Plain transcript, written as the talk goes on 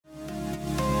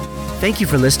Thank you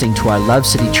for listening to our Love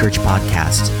City Church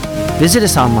podcast. Visit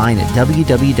us online at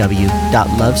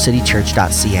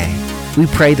www.lovecitychurch.ca. We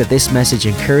pray that this message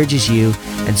encourages you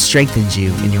and strengthens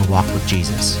you in your walk with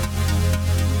Jesus.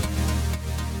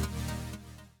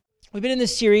 We've been in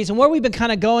this series, and where we've been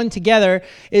kind of going together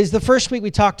is the first week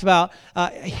we talked about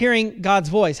hearing God's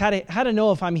voice, how to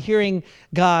know if I'm hearing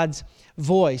God's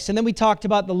voice. And then we talked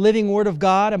about the living Word of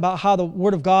God, about how the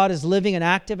Word of God is living and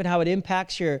active and how it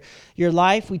impacts your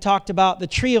life. We talked about the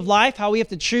tree of life, how we have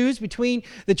to choose between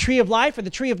the tree of life or the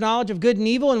tree of knowledge of good and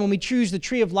evil. And when we choose the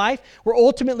tree of life, we're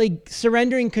ultimately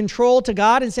surrendering control to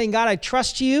God and saying, God, I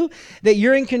trust you that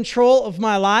you're in control of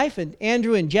my life. And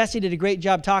Andrew and Jesse did a great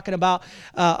job talking about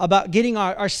getting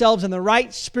ourselves in the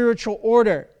right spiritual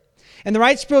order. And the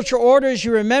right spiritual order, as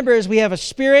you remember, is we have a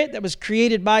spirit that was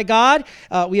created by God.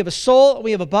 We have a soul, we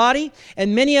have a body.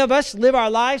 And many of us live our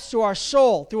lives through our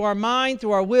soul, through our mind,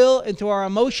 through our will, and through our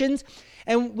emotions.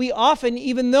 And we often,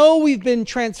 even though we've been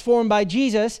transformed by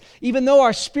Jesus, even though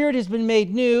our spirit has been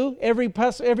made new, every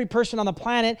person on the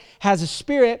planet has a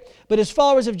spirit. But as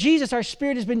followers of Jesus, our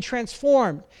spirit has been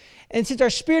transformed. And since our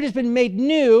spirit has been made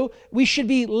new, we should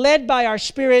be led by our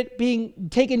spirit, being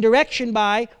taken direction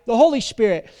by the Holy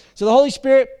Spirit. So the Holy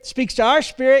Spirit speaks to our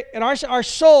spirit, and our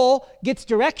soul gets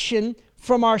direction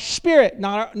from our spirit,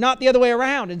 not the other way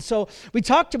around. And so we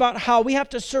talked about how we have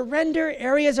to surrender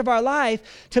areas of our life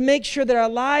to make sure that our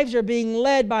lives are being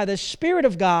led by the Spirit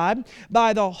of God,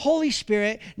 by the Holy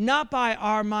Spirit, not by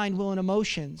our mind, will, and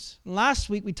emotions. Last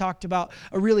week we talked about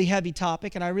a really heavy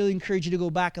topic, and I really encourage you to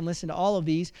go back and listen to all of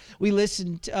these. We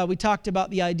talked about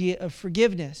the idea of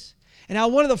forgiveness. And now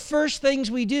one of the first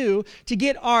things we do to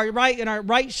get our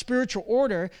right spiritual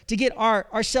order, to get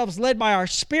ourselves led by our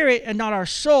spirit and not our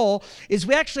soul, is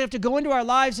we actually have to go into our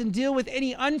lives and deal with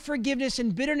any unforgiveness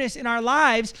and bitterness in our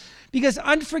lives, because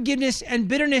unforgiveness and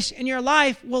bitterness in your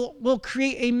life will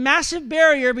create a massive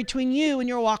barrier between you and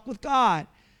your walk with God.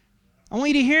 I want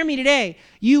you to hear me today.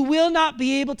 You will not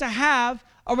be able to have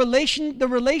the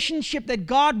relationship that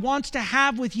God wants to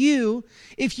have with you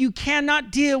if you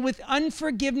cannot deal with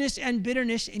unforgiveness and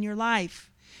bitterness in your life.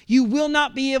 You will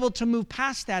not be able to move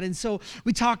past that. And so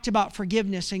we talked about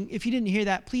forgiveness. And if you didn't hear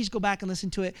that, please go back and listen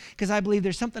to it, because I believe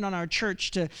there's something on our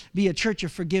church to be a church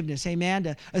of forgiveness. Amen.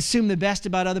 To assume the best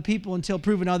about other people until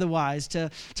proven otherwise.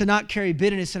 To not carry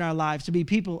bitterness in our lives. To be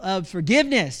people of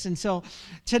forgiveness. And so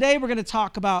today we're going to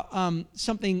talk about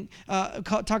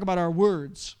talk about our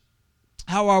words.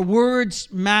 How our words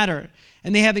matter,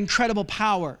 and they have incredible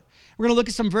power. We're going to look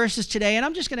at some verses today, and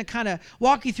I'm just going to kind of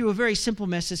walk you through a very simple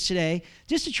message today,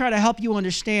 just to try to help you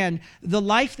understand the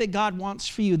life that God wants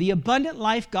for you, the abundant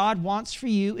life God wants for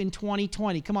you in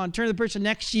 2020. Come on, turn to the person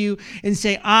next to you and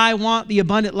say, I want the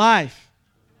abundant life.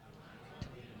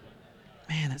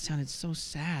 Man, that sounded so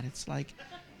sad. It's like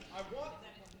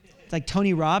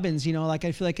Tony Robbins, like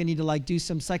I feel like I need to do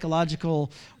some psychological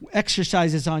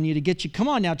exercises on you to get you. Come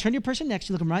on now, turn to your person next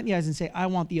to you, look them right in the eyes and say, I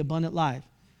want the abundant life.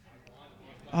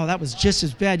 Oh, that was just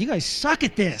as bad. You guys suck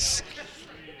at this.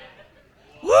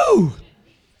 Woo! All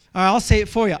right, I'll say it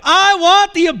for you. I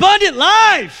want the abundant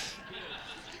life.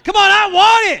 Come on, I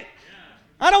want it.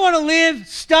 I don't want to live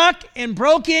stuck and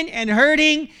broken and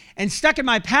hurting and stuck in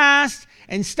my past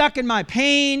and stuck in my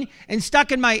pain, and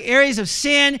stuck in my areas of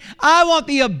sin. I want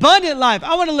the abundant life.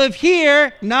 I want to live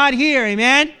here, not here.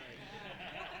 Amen?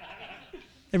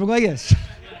 Everyone go like this.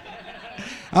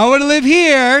 I want to live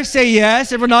here. Say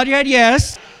yes. Everyone nod your head,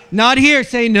 yes. Not here.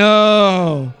 Say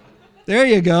no. There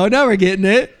you go. Now we're getting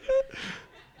it.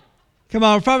 Come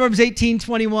on, Proverbs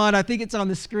 18:21. I think it's on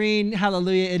the screen.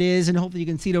 Hallelujah, it is. And hopefully you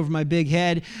can see it over my big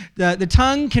head. The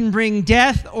tongue can bring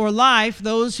death or life.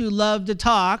 Those who love to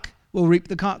talk will reap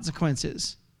the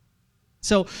consequences.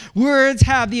 So words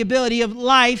have the ability of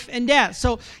life and death.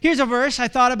 So here's a verse I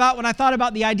thought about when I thought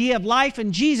about the idea of life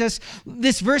and Jesus.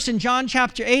 This verse in John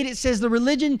chapter 8, it says, the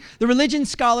religion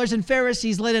scholars and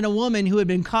Pharisees led in a woman who had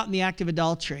been caught in the act of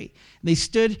adultery. They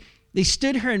stood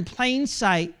her in plain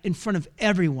sight in front of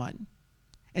everyone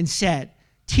and said,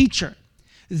 Teacher,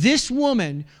 this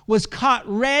woman was caught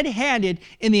red-handed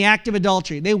in the act of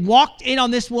adultery. They walked in on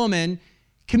this woman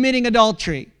committing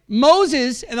adultery.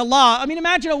 Moses and the law,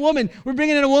 imagine we're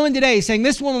bringing in a woman today saying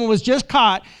this woman was just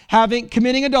caught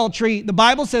committing adultery. The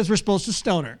Bible says we're supposed to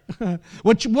stone her.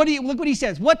 Look what he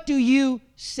says. What do you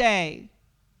say?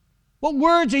 What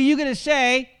words are you going to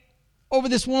say over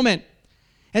this woman?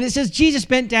 And it says Jesus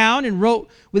bent down and wrote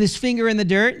with his finger in the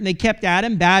dirt, and they kept at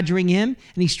him, badgering him,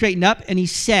 and he straightened up and he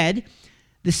said,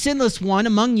 the sinless one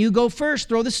among you go first,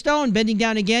 throw the stone. Bending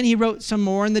down again, he wrote some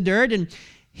more in the dirt, and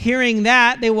Hearing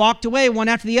that, they walked away, one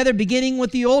after the other, beginning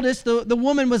with the oldest. The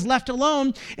woman was left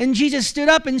alone, and Jesus stood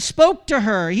up and spoke to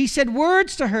her. He said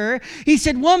words to her. He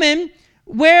said, "Woman,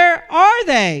 where are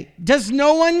they? Does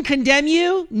no one condemn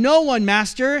you?" "No one,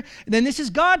 Master." And then this is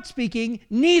God speaking.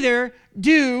 "Neither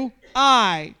do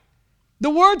I." The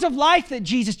words of life that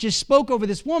Jesus just spoke over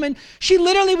this woman, she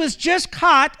literally was just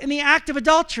caught in the act of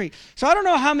adultery. So I don't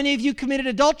know how many of you committed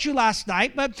adultery last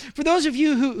night, but for those of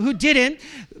you who didn't,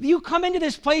 you come into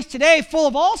this place today full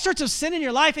of all sorts of sin in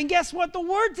your life, and guess what? The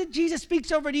words that Jesus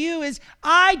speaks over to you is,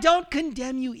 "I don't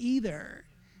condemn you either."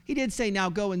 He did say,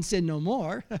 "Now go and sin no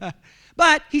more."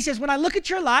 But he says, when I look at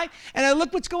your life and I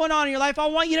look what's going on in your life, I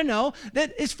want you to know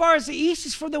that as far as the east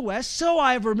is from the west, so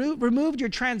I have removed your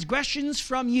transgressions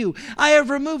from you. I have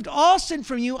removed all sin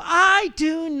from you. I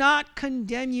do not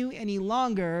condemn you any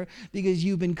longer because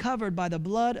you've been covered by the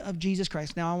blood of Jesus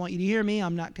Christ. Now, I want you to hear me.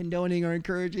 I'm not condoning or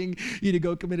encouraging you to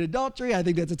go commit adultery. I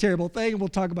think that's a terrible thing. We'll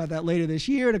talk about that later this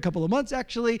year, in a couple of months,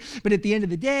 actually. But at the end of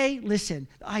the day, listen,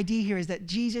 the idea here is that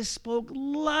Jesus spoke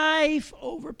life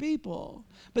over people.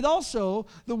 But also,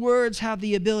 the words have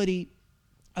the ability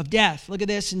of death. Look at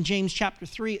this in James chapter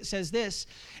 3. It says this: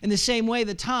 "In the same way,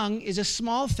 the tongue is a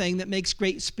small thing that makes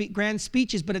grand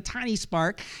speeches, but a tiny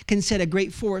spark can set a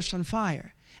great forest on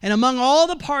fire. And among all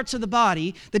the parts of the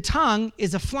body, the tongue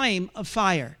is a flame of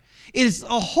fire. It is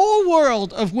a whole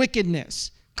world of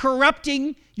wickedness,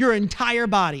 corrupting your entire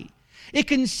body. It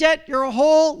can set your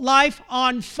whole life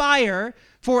on fire,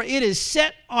 for it is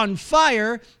set on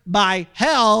fire by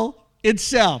hell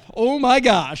itself." Oh my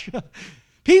gosh.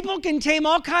 People can tame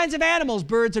all kinds of animals,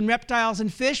 birds and reptiles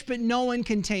and fish, but no one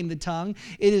can tame the tongue.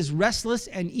 It is restless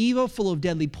and evil, full of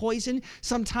deadly poison.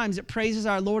 Sometimes it praises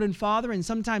our Lord and Father, and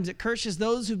sometimes it curses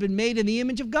those who've been made in the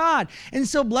image of God. And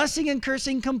so blessing and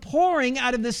cursing come pouring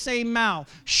out of the same mouth.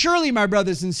 Surely, my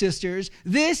brothers and sisters,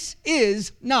 this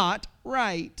is not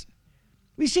right.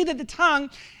 We see that the tongue,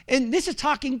 and this is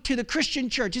talking to the Christian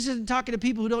church. This isn't talking to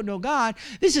people who don't know God.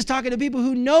 This is talking to people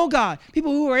who know God,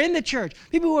 people who are in the church,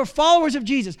 people who are followers of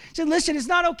Jesus. He said, listen, it's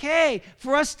not okay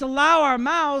for us to allow our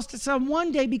mouths to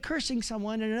one day be cursing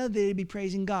someone and another day to be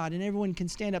praising God. And everyone can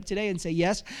stand up today and say,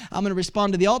 yes, I'm going to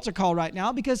respond to the altar call right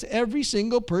now, because every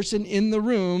single person in the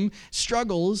room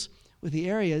struggles with the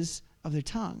areas of their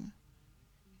tongue.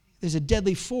 There's a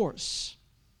deadly force.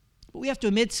 But we have to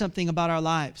admit something about our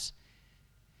lives.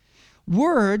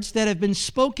 Words that have been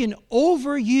spoken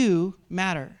over you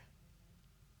matter.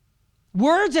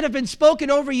 Words that have been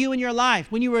spoken over you in your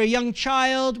life, when you were a young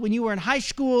child, when you were in high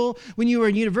school, when you were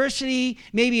in university,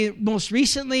 maybe most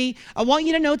recently. I want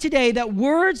you to know today that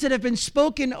words that have been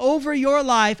spoken over your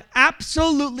life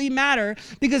absolutely matter,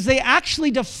 because they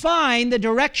actually define the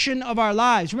direction of our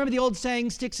lives. Remember the old saying,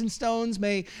 "Sticks and stones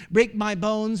may break my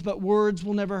bones, but words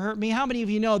will never hurt me"? How many of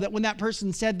you know that when that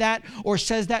person said that or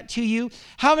says that to you,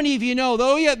 how many of you know,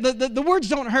 though, the words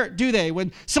don't hurt, do they?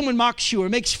 When someone mocks you or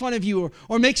makes fun of you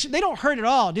or they don't hurt at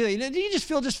all, do they? You just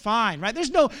feel just fine, right?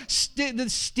 There's no the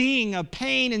sting of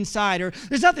pain inside, or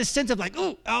there's not this sense of like,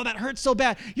 oh, that hurts so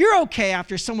bad. You're okay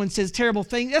after someone says terrible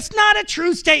things. That's not a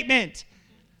true statement.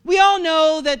 We all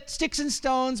know that sticks and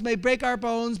stones may break our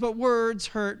bones, but words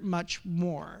hurt much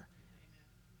more.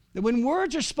 That when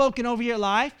words are spoken over your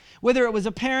life, whether it was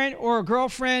a parent or a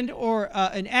girlfriend or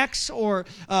an ex or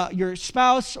your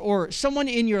spouse or someone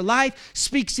in your life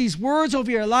speaks these words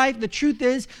over your life, the truth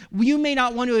is, you may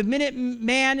not want to admit it,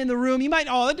 man in the room. You might,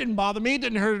 that didn't bother me, it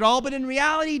didn't hurt at all. But in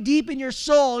reality, deep in your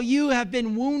soul, you have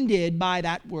been wounded by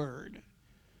that word.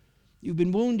 You've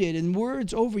been wounded, and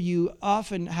words over you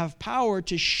often have power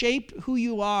to shape who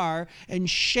you are and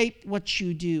shape what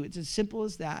you do. It's as simple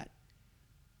as that.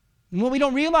 And what we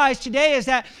don't realize today is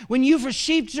that when you've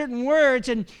received certain words,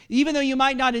 and even though you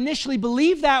might not initially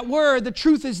believe that word, the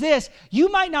truth is this: you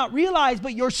might not realize,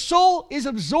 but your soul is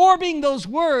absorbing those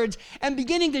words and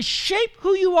beginning to shape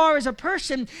who you are as a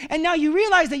person. And now you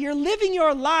realize that you're living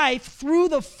your life through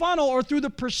the funnel or through the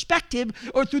perspective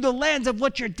or through the lens of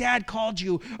what your dad called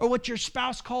you or what your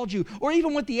spouse called you or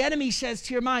even what the enemy says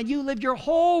to your mind. You live your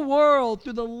whole world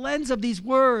through the lens of these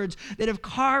words that have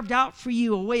carved out for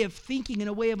you a way of thinking and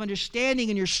a way of understanding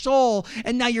in your soul,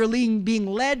 and now you're being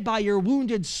led by your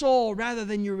wounded soul rather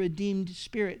than your redeemed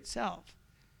spirit self.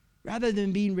 Rather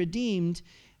than being redeemed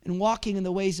and walking in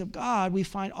the ways of God, we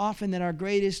find often that our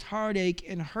greatest heartache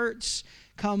and hurts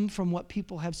come from what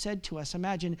people have said to us.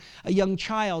 Imagine a young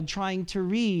child trying to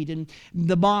read, and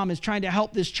the mom is trying to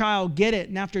help this child get it,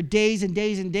 and after days and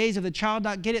days and days of the child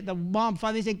not get it, the mom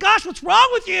finally saying, "Gosh, what's wrong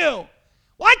with you?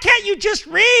 Why can't you just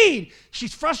read?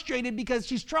 She's frustrated because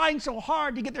she's trying so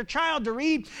hard to get their child to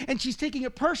read, and she's taking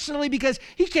it personally because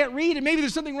he can't read, and maybe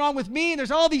there's something wrong with me, and there's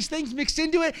all these things mixed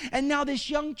into it. And now this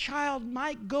young child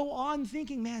might go on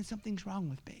thinking, man, something's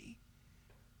wrong with me.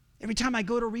 Every time I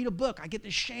go to read a book, I get the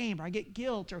shame, or I get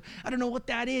guilt, or I don't know what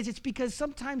that is. It's because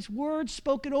sometimes words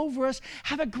spoken over us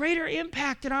have a greater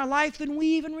impact in our life than we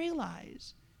even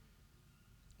realize.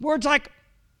 Words like,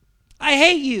 I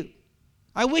hate you.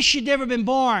 I wish you'd never been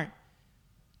born.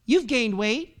 You've gained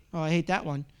weight. Oh, I hate that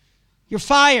one. You're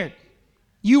fired.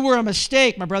 You were a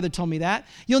mistake. My brother told me that.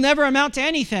 You'll never amount to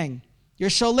anything. You're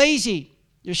so lazy.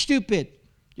 You're stupid.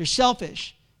 You're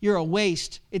selfish. You're a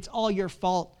waste. It's all your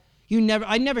fault.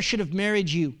 I never should have married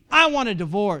you. I want a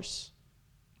divorce.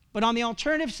 But on the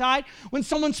alternative side, when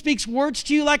someone speaks words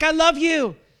to you like, I love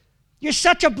you. You're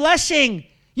such a blessing.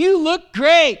 You look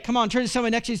great. Come on, turn to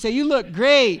someone next to you and say, you look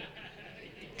great.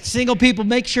 Single people,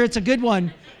 make sure it's a good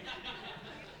one.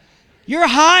 You're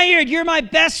hired. You're my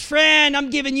best friend. I'm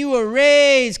giving you a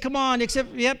raise. Come on,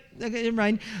 yep,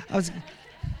 right.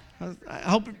 I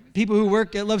hope people who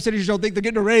work at Love City don't think they're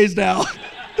getting a raise now.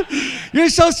 You're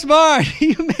so smart.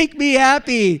 You make me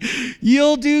happy.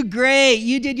 You'll do great.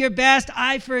 You did your best.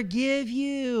 I forgive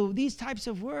you. These types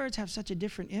of words have such a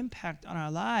different impact on our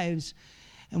lives.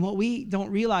 And what we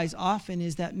don't realize often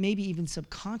is that maybe even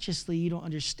subconsciously you don't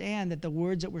understand that the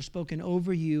words that were spoken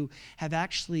over you have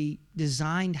actually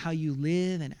designed how you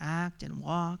live and act and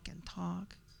walk and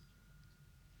talk.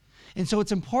 And so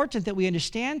it's important that we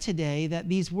understand today that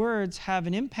these words have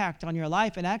an impact on your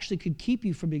life and actually could keep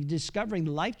you from discovering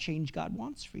the life change God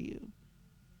wants for you.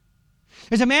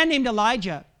 There's a man named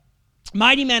Elijah.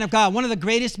 Mighty man of God, one of the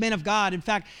greatest men of God. In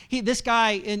fact, this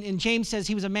guy in James says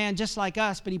he was a man just like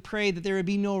us, but he prayed that there would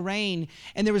be no rain,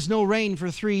 and there was no rain for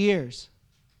 3 years.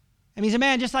 I mean, he's a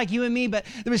man just like you and me, but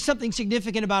there was something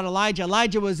significant about Elijah.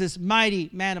 Elijah was this mighty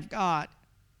man of God.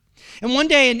 And one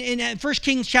day in 1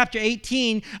 Kings chapter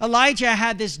 18, Elijah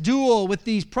had this duel with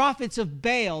these prophets of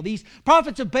Baal. These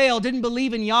prophets of Baal didn't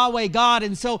believe in Yahweh God,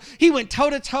 and so he went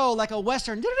toe-to-toe like a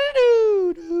Western,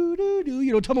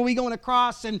 tumbleweed going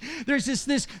across, and there's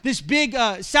this big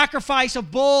sacrifice of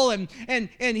bull, and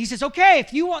he says, okay,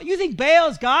 if you think Baal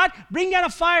is God, bring down a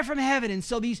fire from heaven. And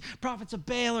so these prophets of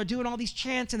Baal are doing all these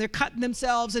chants, and they're cutting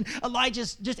themselves, and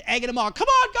Elijah's just egging them on. Come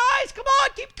on, guys, come on,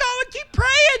 keep going, keep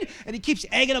praying. And he keeps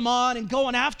egging them on and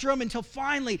going after them until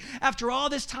finally, after all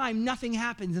this time, nothing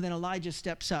happens. And then Elijah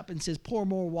steps up and says, pour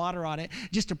more water on it,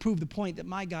 just to prove the point that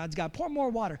my God's God. Pour more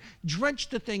water. Drench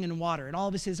the thing in water. And all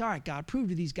of us says, all right, God, prove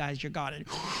to these guys you're God. And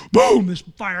boom, this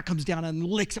fire comes down and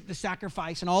licks up the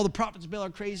sacrifice. And all the prophets of Baal are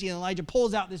crazy. And Elijah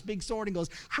pulls out this big sword and goes,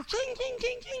 king, king,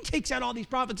 king, king, takes out all these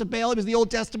prophets of Baal. It was the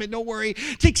Old Testament, don't worry.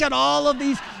 Takes out all of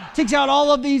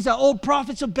these old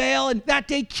prophets of Baal. And that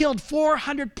day killed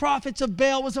 400 prophets of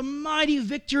Baal. It was a mighty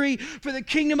victory for the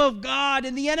kingdom of God,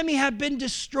 and the enemy had been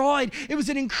destroyed. It was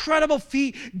an incredible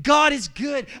feat. God is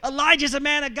good. Elijah's a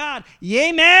man of God.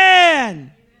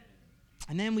 Amen.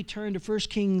 And then we turn to 1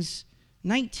 Kings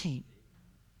 19.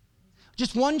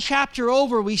 Just one chapter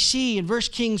over, we see in 1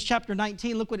 Kings chapter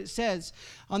 19, look what it says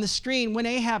on the screen. When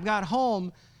Ahab got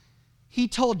home, he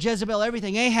told Jezebel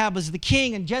everything. Ahab was the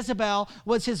king, and Jezebel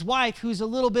was his wife, who's a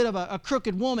little bit of a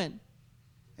crooked woman.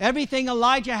 Everything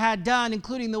Elijah had done,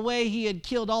 including the way he had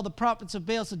killed all the prophets of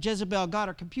Baal. So Jezebel got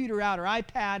her computer out, her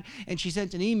iPad, and she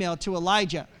sent an email to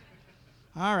Elijah.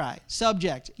 All right,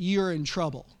 subject, you're in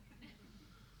trouble.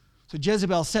 So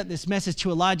Jezebel sent this message to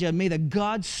Elijah, may the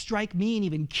gods strike me and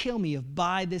even kill me if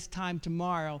by this time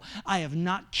tomorrow I have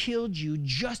not killed you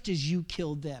just as you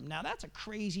killed them. Now that's a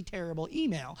crazy, terrible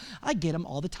email. I get them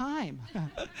all the time.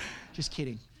 Just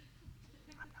kidding.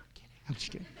 I'm not kidding. I'm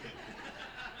just kidding.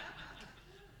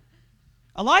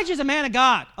 Elijah's a man of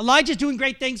God. Elijah's doing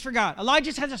great things for God.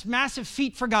 Elijah has this massive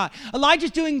feat for God. Elijah's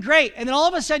doing great. And then all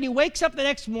of a sudden he wakes up the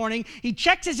next morning, he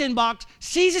checks his inbox,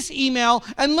 sees this email,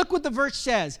 and look what the verse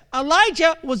says.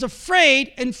 Elijah was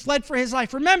afraid and fled for his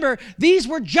life. Remember, these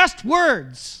were just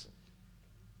words.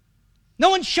 No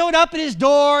one showed up at his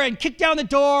door and kicked down the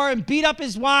door and beat up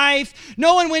his wife.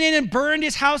 No one went in and burned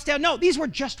his house down. No, these were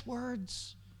just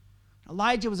words.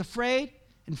 Elijah was afraid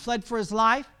and fled for his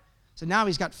life. So now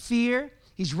he's got fear.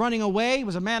 He's running away. He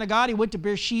was a man of God. He went to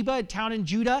Beersheba, a town in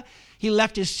Judah. He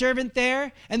left his servant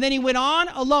there. And then he went on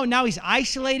alone. Now he's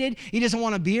isolated. He doesn't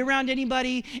want to be around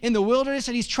anybody in the wilderness.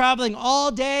 And he's traveling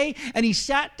all day. And he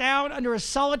sat down under a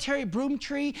solitary broom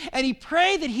tree. And he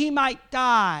prayed that he might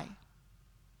die.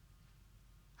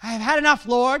 I have had enough,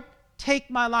 Lord.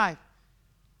 Take my life.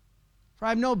 For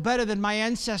I'm no better than my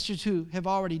ancestors who have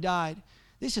already died.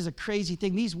 This is a crazy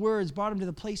thing. These words brought him to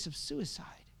the place of suicide.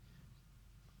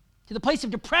 to the place of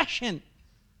depression.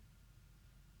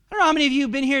 I don't know how many of you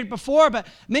have been here before, but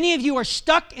many of you are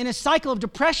stuck in a cycle of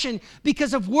depression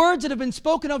because of words that have been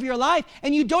spoken over your life,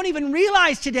 and you don't even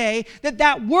realize today that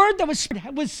that word that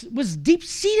was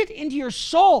deep-seated into your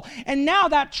soul, and now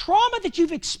that trauma that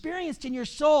you've experienced in your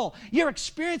soul, you're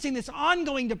experiencing this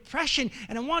ongoing depression,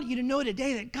 and I want you to know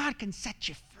today that God can set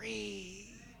you free.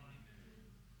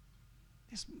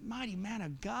 This mighty man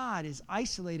of God is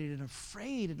isolated and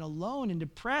afraid and alone and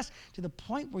depressed to the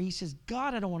point where he says,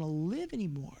 God, I don't want to live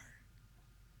anymore.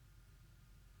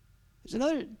 There's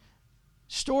another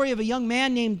story of a young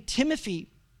man named Timothy.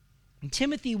 And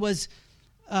Timothy was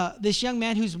this young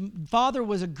man whose father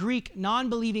was a Greek,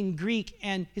 non-believing Greek,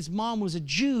 and his mom was a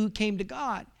Jew who came to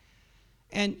God.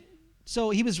 And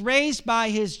so he was raised by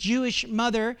his Jewish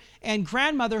mother and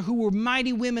grandmother who were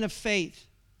mighty women of faith.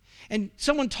 And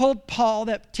someone told Paul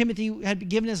that Timothy had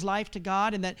given his life to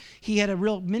God and that he had a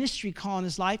real ministry call in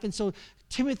his life. And so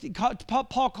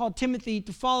Paul called Timothy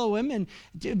to follow him. And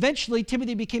eventually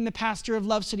Timothy became the pastor of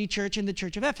Love City Church in the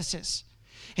church of Ephesus.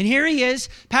 And here he is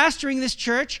pastoring this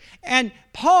church, and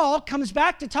Paul comes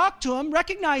back to talk to him,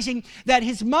 recognizing that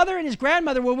his mother and his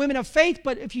grandmother were women of faith,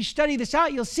 but if you study this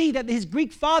out, you'll see that his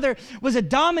Greek father was a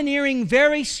domineering,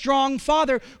 very strong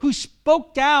father who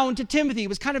spoke down to Timothy. It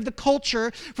was kind of the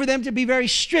culture for them to be very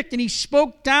strict, and he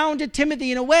spoke down to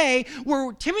Timothy in a way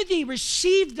where Timothy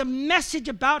received the message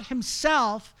about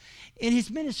himself in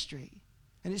his ministry.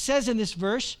 And it says in this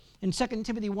verse, in 2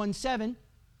 Timothy 1:7,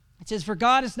 it says, for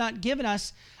God has not given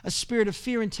us a spirit of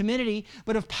fear and timidity,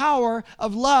 but of power,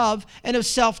 of love, and of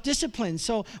self-discipline.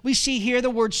 So we see here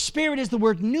the word spirit is the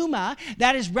word pneuma.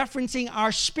 That is referencing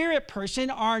our spirit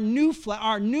person, our new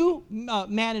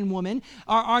man and woman,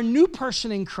 our new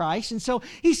person in Christ. And so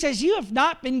he says, you have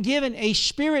not been given a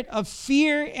spirit of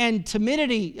fear and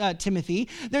timidity, Timothy.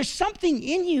 There's something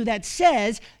in you that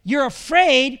says you're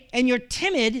afraid and you're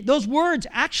timid. Those words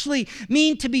actually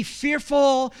mean to be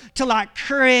fearful, to lack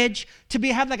courage, to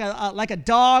have like a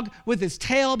dog with his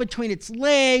tail between its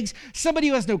legs, somebody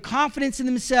who has no confidence in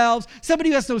themselves, somebody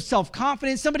who has no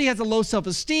self-confidence, somebody who has a low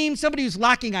self-esteem, somebody who's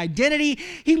lacking identity.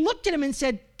 He looked at him and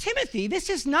said, Timothy, this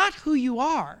is not who you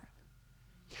are.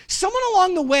 Someone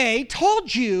along the way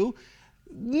told you,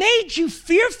 made you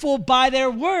fearful by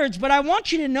their words, but I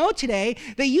want you to know today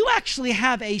that you actually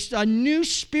have a new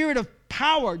spirit of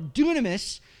power,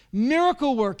 dunamis,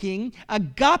 miracle working,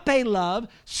 agape love,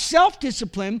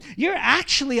 self-discipline. You're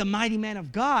actually a mighty man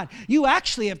of God. You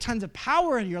actually have tons of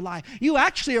power in your life. You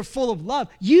actually are full of love.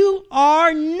 You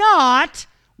are not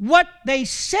what they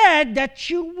said that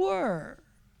you were.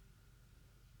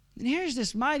 And here's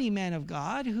this mighty man of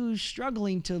God who's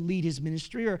struggling to lead his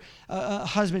ministry, or a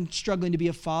husband struggling to be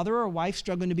a father, or a wife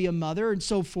struggling to be a mother, and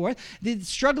so forth. They're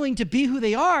struggling to be who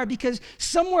they are because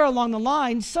somewhere along the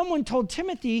line, someone told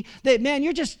Timothy that, man,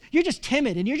 you're just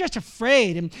timid, and you're just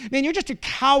afraid, and man, you're just a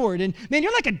coward, and man,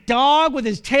 you're like a dog with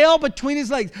his tail between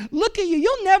his legs. Look at you,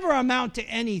 you'll never amount to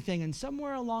anything. And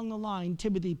somewhere along the line,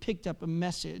 Timothy picked up a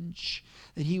message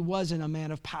that he wasn't a man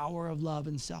of power, of love,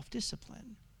 and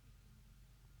self-discipline.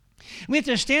 We have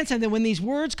to understand something, that when these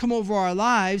words come over our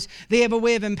lives, they have a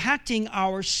way of impacting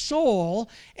our soul,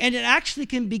 and it actually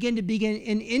can begin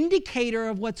an indicator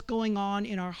of what's going on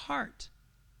in our heart.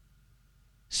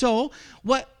 So,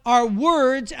 what our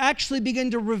words actually begin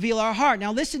to reveal our heart.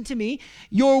 Now, listen to me.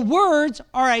 Your words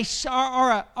are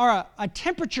a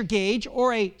temperature gauge,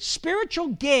 or a spiritual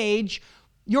gauge.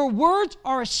 Your words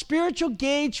are a spiritual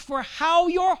gauge for how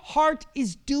your heart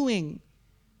is doing.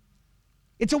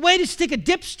 It's a way to stick a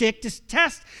dipstick to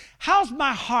test, how's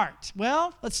my heart?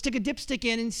 Well, let's stick a dipstick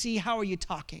in and see how are you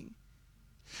talking.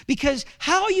 Because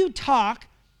how you talk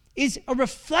is a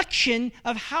reflection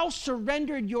of how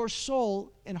surrendered your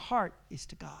soul and heart is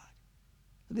to God.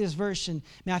 Look at this verse in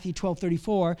Matthew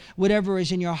 12:34. Whatever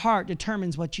is in your heart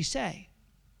determines what you say.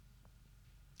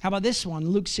 How about this one?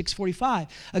 Luke 6:45.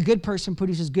 A good person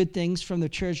produces good things from the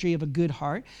treasury of a good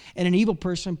heart, and an evil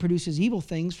person produces evil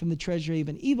things from the treasury of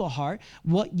an evil heart.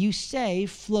 What you say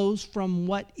flows from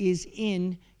what is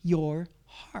in your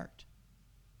heart.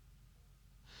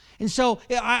 And so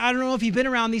I don't know if you've been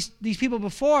around these people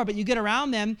before, but you get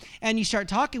around them and you start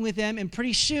talking with them, and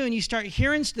pretty soon you start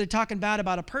hearing they're talking bad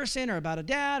about a person, or about a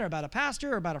dad, or about a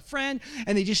pastor, or about a friend,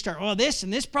 and they just start, oh, this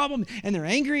and this problem, and they're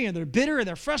angry, and they're bitter, and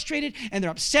they're frustrated, and they're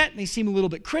upset, and they seem a little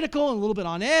bit critical and a little bit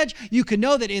on edge. You can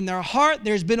know that in their heart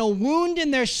there's been a wound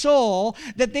in their soul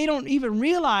that they don't even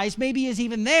realize maybe is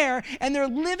even there, and they're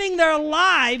living their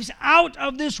lives out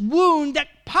of this wound that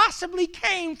possibly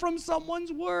came from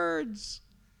someone's words.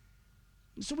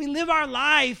 So we live our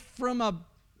life from a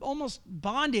almost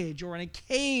bondage, or in a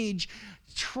cage,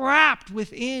 trapped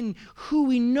within who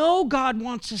we know God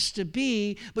wants us to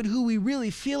be, but who we really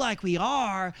feel like we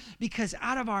are, because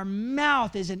out of our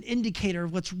mouth is an indicator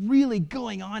of what's really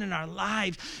going on in our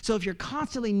lives. So if you're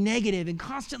constantly negative and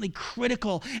constantly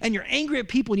critical, and you're angry at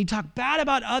people and you talk bad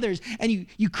about others and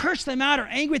you curse them out or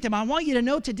angry at them, I want you to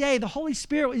know today the Holy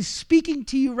Spirit is speaking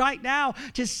to you right now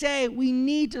to say we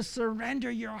need to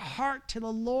surrender your heart to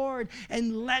the Lord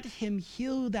and let him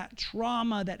heal that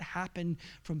trauma that happened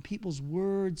from people's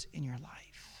words in your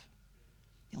life.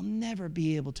 You'll never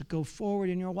be able to go forward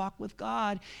in your walk with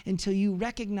God until you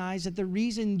recognize that the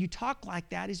reason you talk like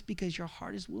that is because your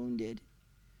heart is wounded.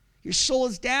 Your soul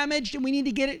is damaged, and we need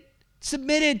to get it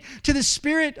submitted to the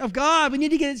Spirit of God. We need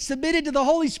to get it submitted to the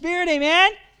Holy Spirit,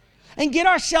 amen? And get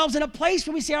ourselves in a place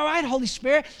where we say, all right, Holy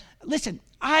Spirit, listen,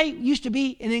 I used to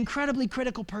be an incredibly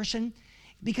critical person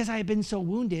because I had been so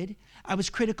wounded. I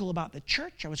was critical about the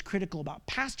church. I was critical about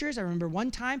pastors. I remember one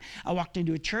time I walked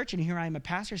into a church, and here I am a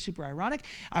pastor, super ironic.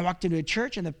 I walked into a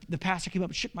church, and the pastor came up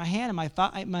and shook my hand,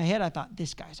 and in my head I thought,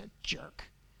 this guy's a jerk.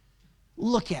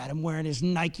 Look at him wearing his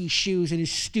Nike shoes and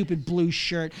his stupid blue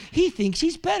shirt. He thinks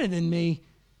he's better than me.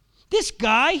 This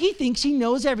guy, he thinks he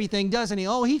knows everything, doesn't he?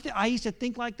 Oh, I used to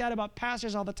think like that about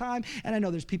pastors all the time, and I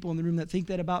know there's people in the room that think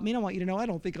that about me, and I want you to know I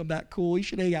don't think I'm that cool. You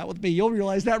should hang out with me. You'll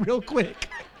realize that real quick.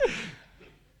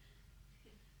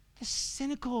 The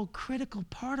cynical, critical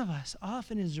part of us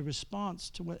often is a response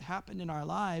to what happened in our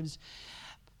lives,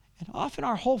 and often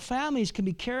our whole families can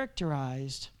be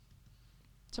characterized.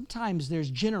 Sometimes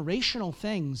there's generational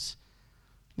things.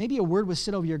 Maybe a word was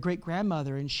said over your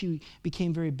great-grandmother, and she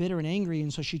became very bitter and angry,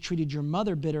 and so she treated your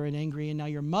mother bitter and angry, and now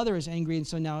your mother is angry, and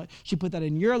so now she put that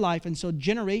in your life, and so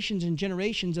generations and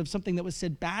generations of something that was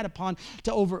said bad upon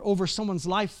to over someone's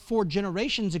life 4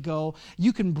 generations ago,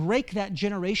 you can break that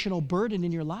generational burden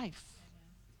in your life.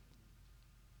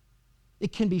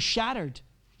 It can be shattered.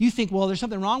 You think, well, there's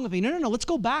something wrong with me. No, let's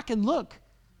go back and look.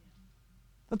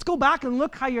 Let's go back and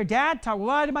look how your dad talked. Well,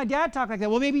 why did my dad talk like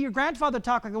that? Well, maybe your grandfather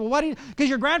talked like that. Well, because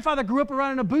your grandfather grew up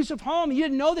around an abusive home. You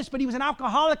didn't know this, but he was an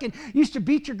alcoholic and used to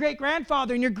beat your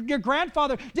great-grandfather, and your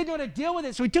grandfather didn't know how to deal with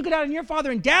it, so he took it out on your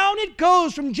father, and down it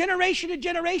goes from generation to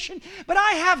generation. But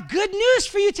I have good news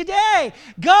for you today.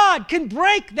 God can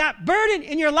break that burden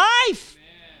in your life.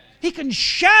 He can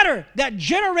shatter that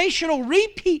generational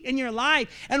repeat in your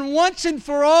life. And once and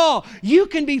for all, you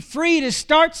can be free to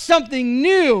start something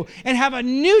new and have a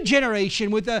new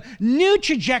generation with a new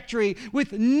trajectory,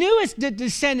 with newest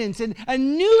descendants and a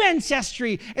new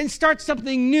ancestry, and start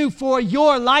something new for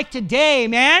your life today,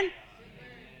 man.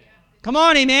 Come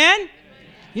on, amen?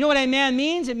 You know what amen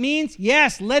means? It means,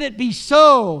 yes, let it be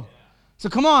so. So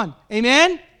come on,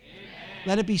 amen?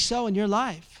 Let it be so in your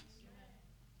life.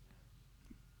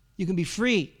 You can be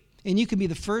free, and you can be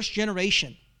the first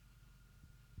generation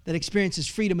that experiences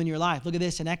freedom in your life. Look at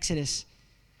this in Exodus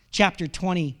chapter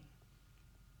 20.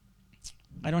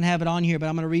 I don't have it on here, but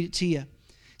I'm going to read it to you. It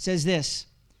says this,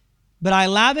 but I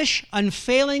lavish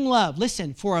unfailing love,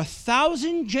 listen, for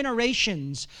 1,000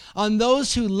 generations on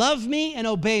those who love me and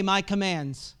obey my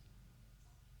commands.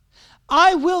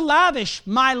 I will lavish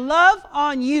my love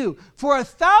on you for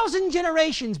 1,000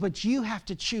 generations, but you have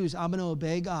to choose. I'm going to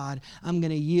obey God. I'm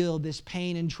going to yield this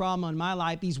pain and trauma in my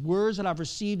life, these words that I've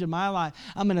received in my life.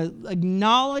 I'm going to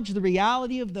acknowledge the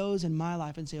reality of those in my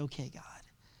life and say, okay, God,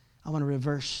 I want to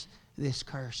reverse this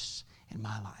curse in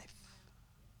my life.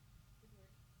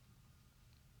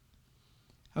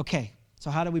 Okay,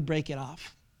 so how do we break it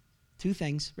off? 2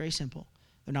 things, very simple.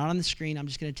 They're not on the screen. I'm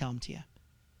just going to tell them to you.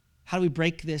 How do we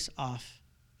break this off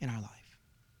in our life?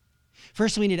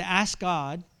 First, we need to ask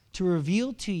God to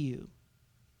reveal to you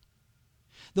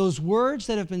those words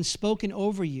that have been spoken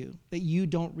over you that you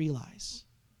don't realize.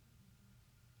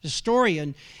 There's a story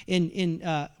in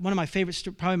one of my favorite,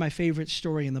 probably my favorite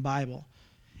story in the Bible,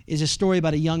 is a story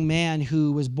about a young man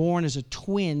who was born as a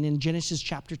twin in Genesis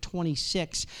chapter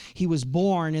 26. He was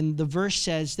born, and the verse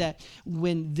says that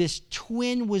when this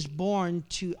twin was born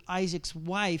to Isaac's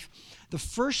wife, the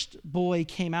first boy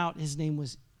came out.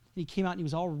 He came out and he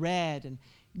was all red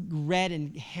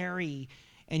and hairy,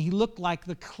 and he looked like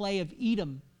the clay of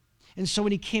Edom. And so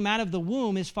when he came out of the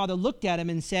womb, his father looked at him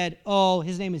and said, oh,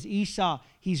 his name is Esau.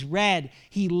 He's red.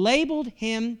 He labeled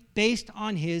him based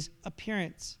on his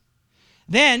appearance.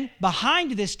 Then,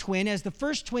 behind this twin, as the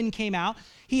first twin came out,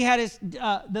 he had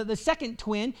the second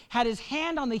twin had his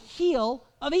hand on the heel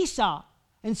of Esau.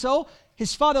 And so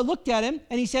his father looked at him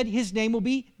and he said, his name will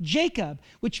be Jacob,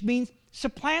 which means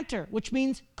supplanter, which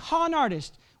means con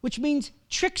artist, which means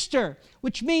trickster,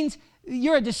 which means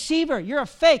you're a deceiver. You're a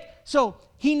fake. So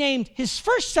he named his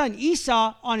first son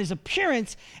Esau on his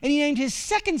appearance, and he named his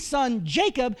second son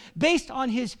Jacob based on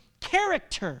his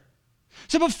character.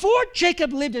 So before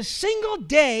Jacob lived a single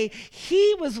day,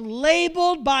 he was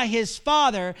labeled by his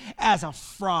father as a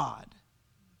fraud.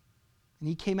 And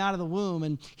he came out of the womb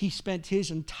and he spent his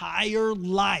entire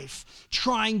life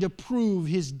trying to prove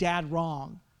his dad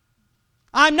wrong.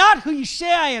 I'm not who you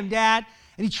say I am, Dad.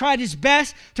 And he tried his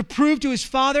best to prove to his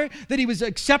father that he was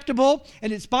acceptable.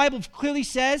 And its Bible clearly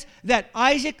says that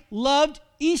Isaac loved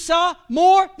Esau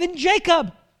more than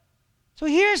Jacob. So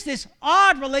here's this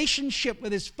odd relationship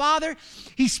with his father.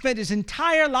 He spent his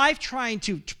entire life trying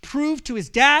to prove to his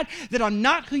dad that I'm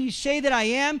not who you say that I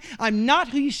am. I'm not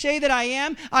who you say that I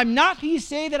am. I'm not who you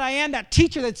say that I am. That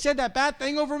teacher that said that bad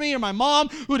thing over me, or my mom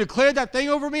who declared that thing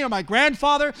over me, or my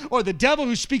grandfather, or the devil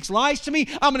who speaks lies to me.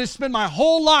 I'm going to spend my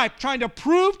whole life trying to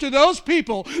prove to those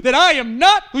people that I am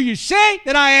not who you say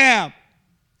that I am.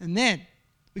 And then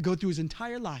we go through his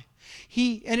entire life.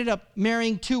 He ended up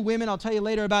marrying 2 women. I'll tell you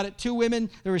later about it. 2 women.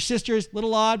 They were sisters,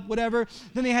 little odd, whatever.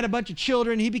 Then they had a bunch of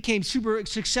children. He became super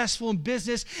successful in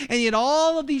business. And he had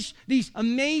all of these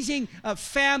amazing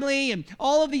family and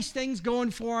all of these things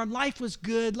going for him. Life was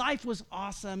good. Life was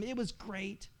awesome. It was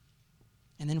great.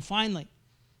 And then finally,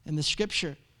 in the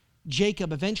scripture,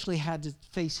 Jacob eventually had to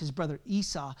face his brother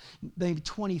Esau, maybe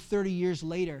 20, 30 years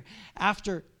later,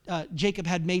 after Jacob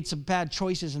had made some bad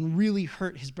choices and really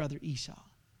hurt his brother Esau.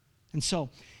 And so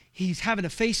he's having to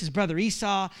face his brother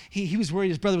Esau. He was worried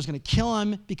his brother was going to kill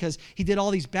him because he did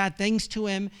all these bad things to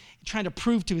him, trying to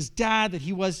prove to his dad that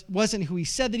he wasn't who he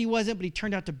said that he wasn't, but he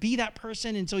turned out to be that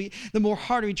person. And so the more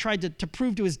harder he tried to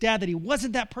prove to his dad that he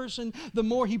wasn't that person, the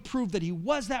more he proved that he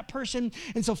was that person.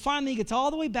 And so finally he gets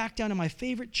all the way back down to my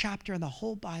favorite chapter in the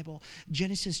whole Bible,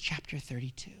 Genesis chapter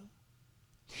 32.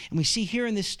 And we see here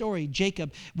in this story,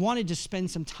 Jacob wanted to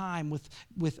spend some time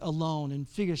with alone and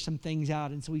figure some things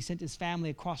out. And so he sent his family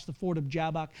across the ford of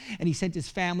Jabbok, and he sent his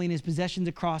family and his possessions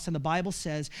across. And the Bible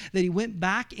says that he went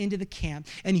back into the camp,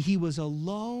 and he was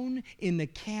alone in the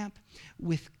camp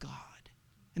with God.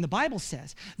 And the Bible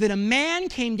says that a man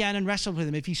came down and wrestled with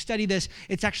him. If you study this,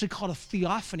 it's actually called a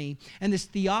theophany. And this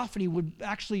theophany would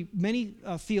actually, many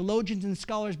theologians and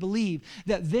scholars believe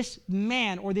that this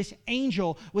man or this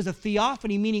angel was a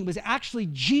theophany, meaning it was actually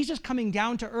Jesus coming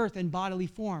down to earth in bodily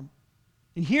form.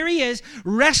 And here he is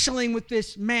wrestling with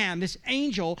this man, this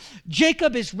angel.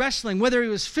 Jacob is wrestling, whether he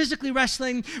was physically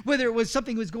wrestling, whether it was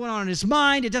something that was going on in his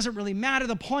mind, it doesn't really matter.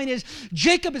 The point is,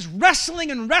 Jacob is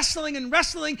wrestling and wrestling and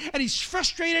wrestling, and he's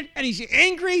frustrated, and he's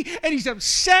angry, and he's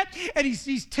upset, and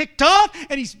he's ticked off,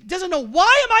 and he doesn't know,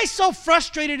 why am I so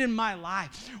frustrated in my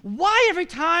life? Why every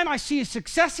time I see a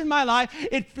success in my life,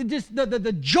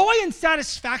 the joy and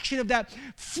satisfaction of that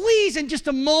flees in just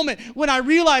a moment when I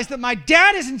realize that my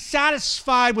dad isn't satisfied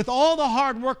with all the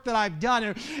hard work that I've done.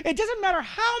 And it doesn't matter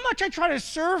how much I try to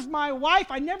serve my wife,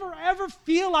 I never ever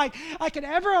feel like I could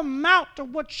ever amount to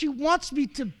what she wants me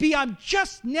to be. I'm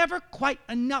just never quite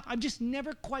enough. I'm just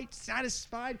never quite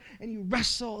satisfied. And he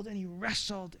wrestled and he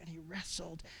wrestled and he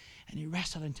wrestled and he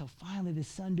wrestled until finally the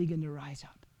sun began to rise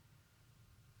up.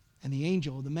 And the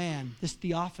angel, the man, this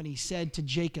theophany said to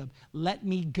Jacob, "Let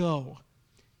me go.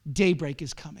 Daybreak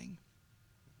is coming."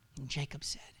 And Jacob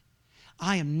said,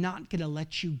 "I am not going to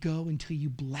let you go until you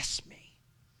bless me.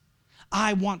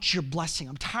 I want your blessing.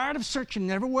 I'm tired of searching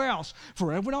everywhere else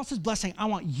for everyone else's blessing. I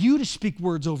want you to speak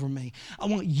words over me. I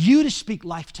want you to speak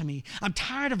life to me. I'm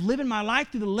tired of living my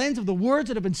life through the lens of the words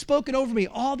that have been spoken over me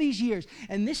all these years."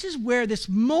 And this is where this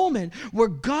moment where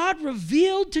God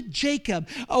revealed to Jacob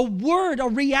a word, a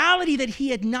reality that he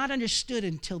had not understood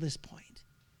until this point.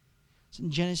 It's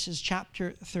in Genesis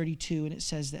chapter 32, and it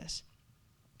says this.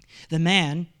 The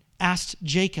man asked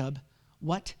Jacob,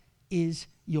 "What is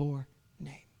your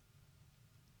name?"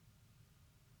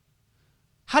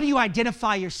 How do you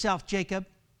identify yourself, Jacob?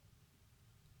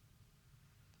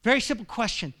 Very simple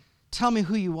question. Tell me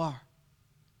who you are.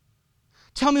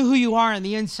 Tell me who you are on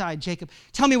the inside, Jacob.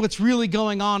 Tell me what's really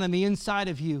going on the inside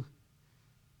of you.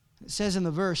 It says in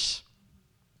the verse,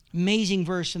 amazing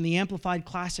verse in the Amplified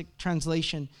Classic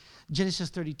Translation, Genesis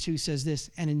 32 says this,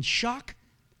 "And in shock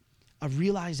of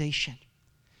realization,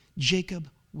 Jacob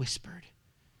whispered,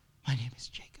 'My name is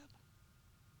Jacob.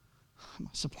 I'm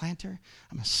a supplanter.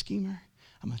 I'm a schemer.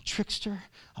 I'm a trickster.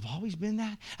 I've always been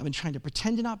that. I've been trying to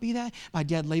pretend to not be that. My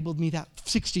dad labeled me that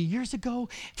 60 years ago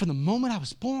from the moment I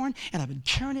was born, and I've been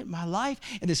carrying it in my life.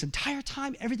 And this entire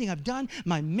time, everything I've done,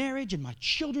 my marriage and my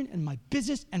children and my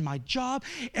business and my job,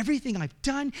 everything I've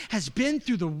done has been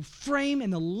through the frame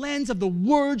and the lens of the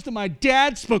words that my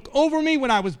dad spoke over me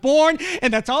when I was born.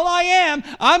 And that's all I am.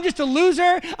 I'm just a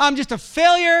loser. I'm just a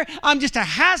failure. I'm just a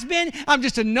has-been. I'm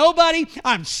just a nobody.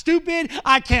 I'm stupid.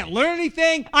 I can't learn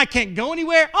anything. I can't go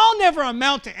anywhere. I'll never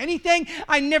amount to anything.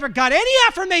 I never got any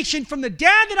affirmation from the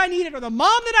dad that I needed or the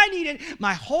mom that I needed.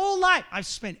 My whole life, I've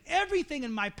spent everything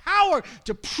in my power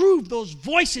to prove those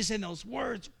voices and those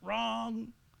words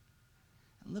wrong.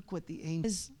 And look what the angel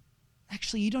is.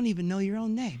 Actually, you don't even know your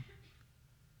own name.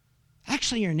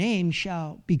 Actually, your name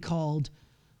shall be called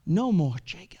no more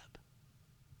Jacob,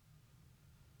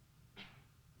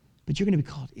 but you're going to be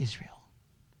called Israel.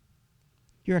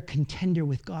 You're a contender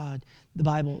with God. The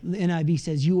Bible, the NIV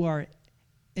says you are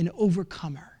an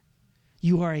overcomer.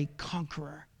 You are a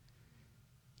conqueror.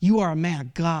 You are a man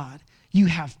of God. You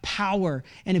have power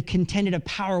and have contended a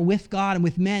power with God and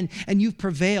with men, and you've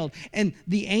prevailed. And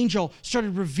the angel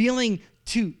started revealing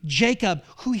to Jacob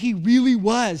who he really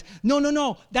was.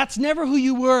 No, that's never who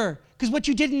you were. Because what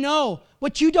you didn't know,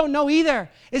 what you don't know either,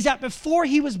 is that before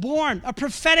he was born, a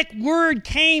prophetic word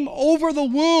came over the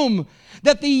womb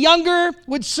that the younger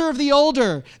would serve the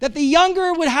older, that the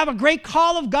younger would have a great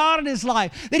call of God in his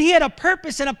life, that he had a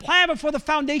purpose and a plan before the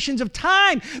foundations of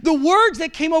time. The words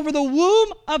that came over the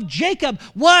womb of Jacob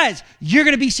was, you're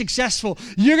going to be successful.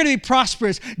 You're going to be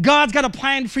prosperous. God's got a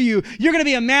plan for you. You're going to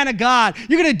be a man of God.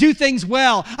 You're going to do things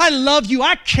well. I love you.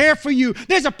 I care for you.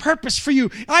 There's a purpose for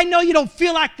you. I know you don't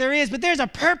feel like there is, but there's a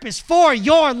purpose for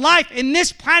your life in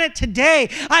this planet today.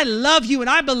 I love you and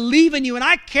I believe in you and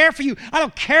I care for you. I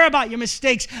don't care about your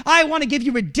mistakes. I want to give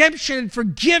you redemption and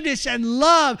forgiveness and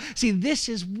love. See, this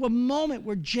is a moment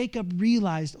where Jacob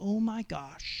realized, oh my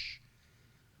gosh,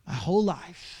 my whole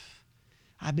life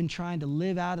I've been trying to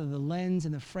live out of the lens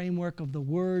and the framework of the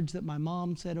words that my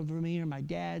mom said over me or my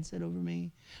dad said over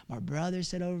me, my brother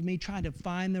said over me, trying to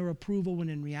find their approval when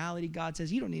in reality God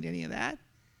says, you don't need any of that.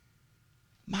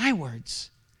 My words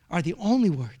are the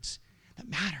only words that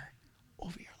matter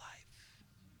over your life.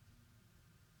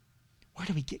 Where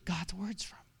do we get God's words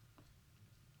from?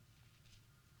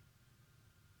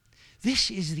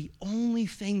 This is the only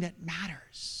thing that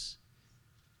matters.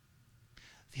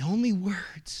 The only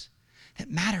words that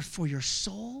matter for your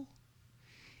soul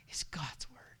is God's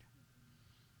word.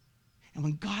 And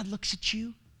when God looks at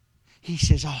you, he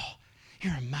says, oh,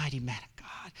 you're a mighty man of God.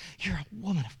 You're a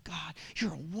woman of God.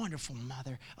 You're a wonderful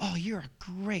mother. Oh, you're a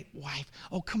great wife.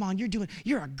 Oh, come on,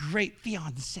 you're a great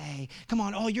fiance. Come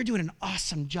on, oh, you're doing an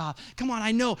awesome job. Come on,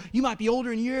 I know you might be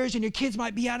older in years and your kids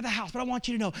might be out of the house, but I want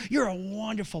you to know you're a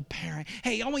wonderful parent.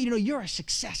 Hey, I want you to know you're a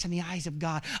success in the eyes of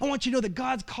God. I want you to know that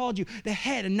God's called you the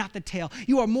head and not the tail.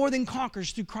 You are more than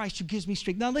conquerors through Christ who gives me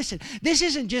strength. Now listen, this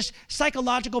isn't just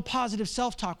psychological positive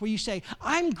self-talk where you say,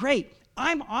 I'm great.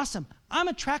 I'm awesome. I'm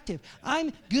attractive.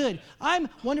 I'm good. I'm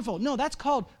wonderful. No, that's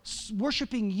called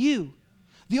worshiping you.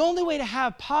 The only way to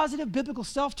have positive biblical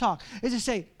self-talk is to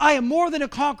say, I am more than a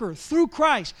conqueror through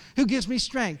Christ who gives me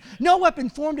strength. No weapon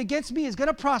formed against me is going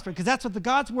to prosper because that's what the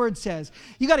God's word says.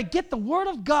 You got to get the word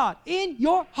of God in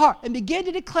your heart and begin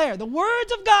to declare the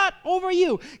words of God over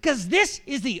you because this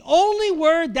is the only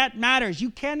word that matters. You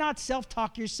cannot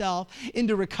self-talk yourself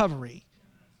into recovery.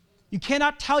 You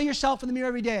cannot tell yourself in the mirror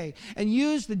every day and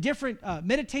use the different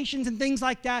meditations and things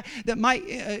like that that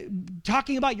might,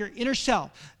 talking about your inner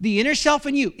self. The inner self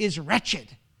in you is wretched.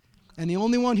 And the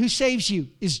only one who saves you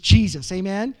is Jesus.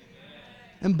 Amen?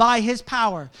 And by his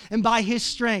power and by his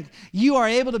strength, you are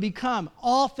able to become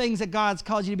all things that God's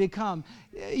called you to become.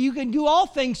 You can do all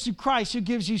things through Christ who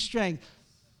gives you strength.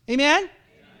 Amen?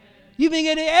 You can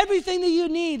get everything that you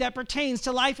need that pertains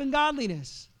to life and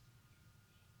godliness.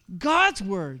 God's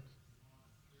word.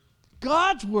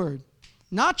 God's word,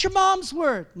 not your mom's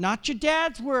word, not your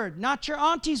dad's word, not your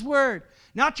auntie's word,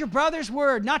 not your brother's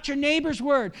word, not your neighbor's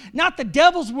word, not the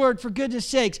devil's word, for goodness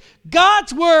sakes.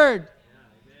 God's word.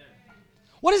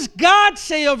 What does God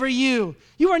say over you?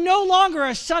 You are no longer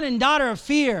a son and daughter of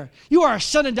fear. You are a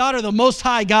son and daughter of the Most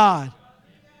High God.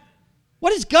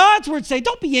 What does God's word say?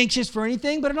 Don't be anxious for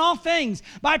anything, but in all things,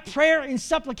 by prayer and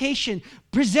supplication,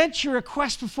 present your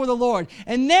request before the Lord.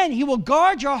 And then he will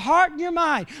guard your heart and your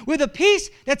mind with a peace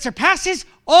that surpasses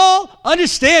all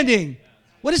understanding.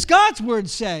 What does God's word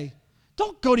say?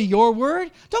 Don't go to your word.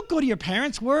 Don't go to your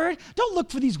parents' word. Don't look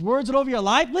for these words all over your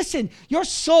life. Listen, your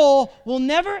soul will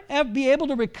never ever be able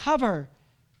to recover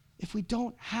if we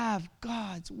don't have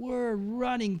God's word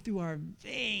running through our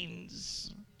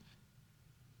veins.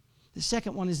 The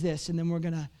second one is this, and then we're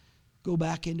going to go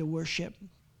back into worship.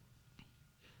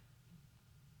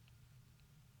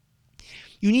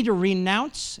 You need to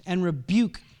renounce and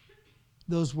rebuke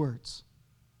those words.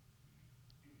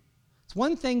 It's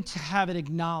one thing to have it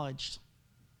acknowledged,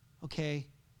 okay?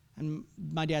 And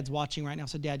my dad's watching right now,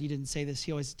 so Dad, you didn't say this.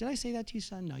 He always, did I say that to you,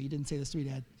 son? No, you didn't say this to me,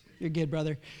 Dad. You're good,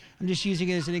 brother. I'm just using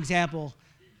it as an example.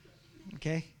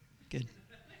 Okay? Good.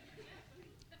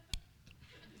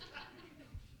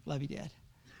 Love you, Dad.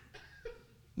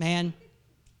 Man,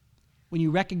 when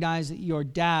you recognize that your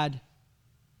dad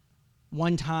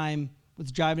one time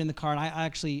was driving in the car, and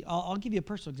I'll give you a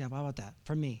personal example. How about that?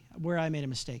 For me, where I made a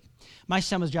mistake. My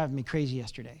son was driving me crazy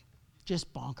yesterday.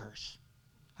 Just bonkers.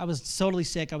 I was totally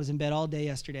sick. I was in bed all day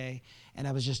yesterday, and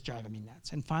I was just driving me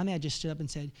nuts. And finally, I just stood up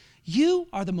and said, you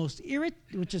are the most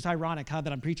which is ironic, how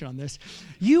that I'm preaching on this.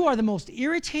 You are the most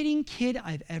irritating kid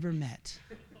I've ever met.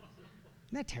 Isn't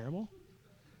that terrible?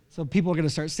 So people are going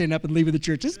to start standing up and leaving the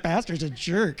church. This pastor's a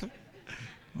jerk.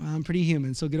 Well, I'm pretty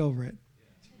human, so get over it.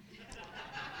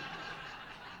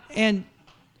 And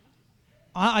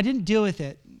I didn't deal with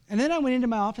it. And then I went into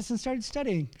my office and started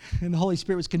studying. And the Holy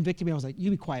Spirit was convicting me. I was like, you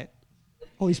be quiet.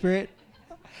 Holy Spirit,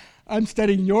 I'm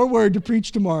studying your word to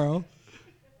preach tomorrow.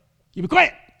 You be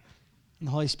quiet. And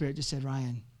the Holy Spirit just said,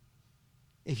 Ryan,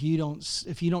 if you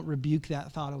don't rebuke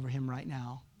that thought over him right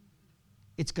now,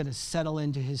 it's going to settle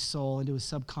into his soul, into his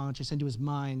subconscious, into his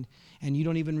mind, and you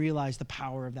don't even realize the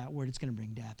power of that word. It's going to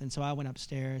bring death. And so I went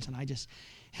upstairs, and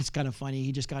it's kind of funny.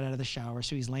 He just got out of the shower,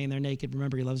 so he's laying there naked.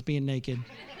 Remember, he loves being naked.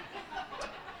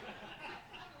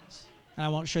 And I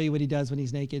won't show you what he does when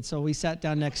he's naked. So we sat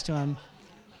down next to him.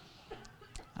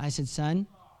 I said, son,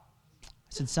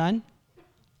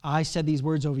 I said these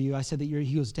words over you. I said that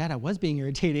he goes, Dad, I was being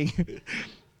irritating.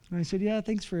 And I said, yeah,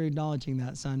 thanks for acknowledging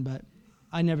that, son, but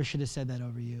I never should have said that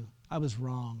over you. I was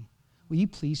wrong. Will you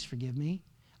please forgive me?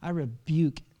 I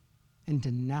rebuke and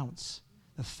denounce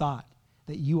the thought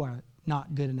that you are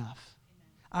not good enough.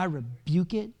 I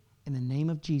rebuke it in the name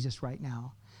of Jesus right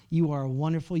now. You are a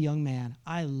wonderful young man.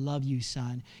 I love you,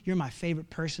 son. You're my favorite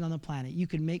person on the planet. You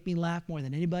could make me laugh more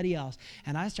than anybody else.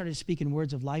 And I started speaking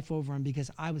words of life over him because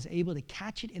I was able to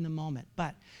catch it in the moment.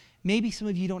 But maybe some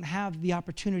of you don't have the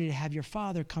opportunity to have your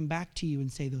father come back to you and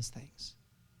say those things.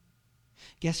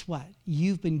 Guess what?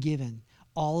 You've been given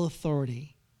all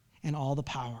authority and all the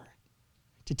power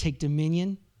to take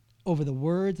dominion over the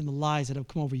words and the lies that have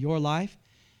come over your life.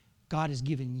 God has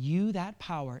given you that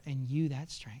power and you that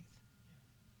strength.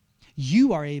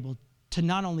 You are able to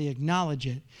not only acknowledge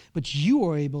it, but you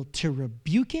are able to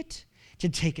rebuke it, to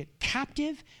take it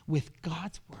captive with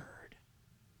God's word.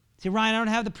 Say, Ryan, I don't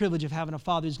have the privilege of having a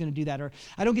father who's going to do that, or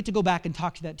I don't get to go back and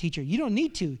talk to that teacher. You don't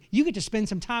need to. You get to spend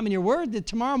some time in your word. That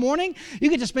tomorrow morning,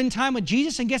 you get to spend time with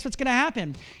Jesus, and guess what's going to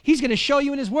happen? He's going to show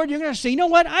you in his word. You're going to say, you know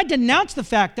what? I denounce the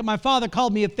fact that my father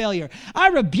called me a failure. I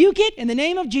rebuke it in the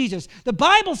name of Jesus. The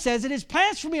Bible says that his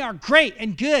plans for me are great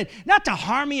and good, not to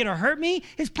harm me or to hurt me.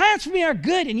 His plans for me are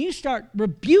good, and you start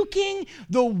rebuking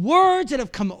the words that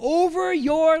have come over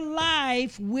your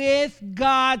life with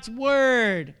God's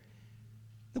word.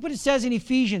 Look what it says in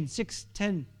Ephesians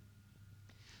 6:10.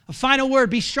 A final word,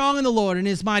 be strong in the Lord and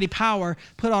his mighty power.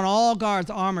 Put on all God's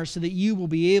armor so that you will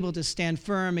be able to stand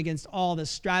firm against all the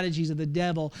strategies of the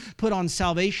devil. Put on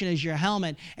salvation as your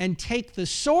helmet and take the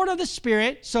sword of the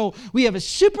Spirit. So we have a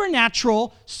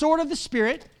supernatural sword of the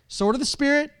Spirit. Sword of the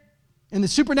Spirit in the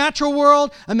supernatural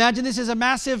world. Imagine this as a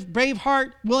massive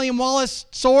Braveheart, William Wallace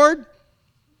sword.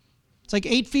 It's like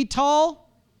 8 feet tall.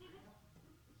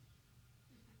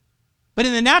 But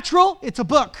in the natural, it's a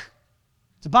book.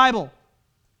 It's a Bible.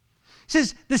 It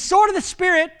says, the sword of the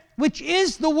Spirit, which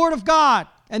is the Word of God.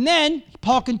 And then,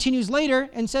 Paul continues later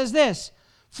and says this,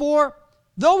 for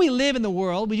though we live in the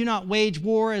world, we do not wage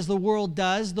war as the world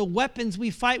does. The weapons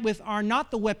we fight with are not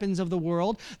the weapons of the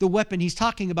world. The weapon he's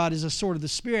talking about is the sword of the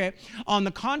Spirit. On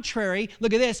the contrary,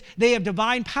 look at this. They have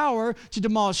divine power to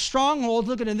demolish strongholds.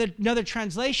 Look at another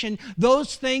translation.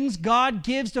 Those things God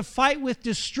gives to fight with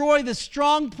destroy the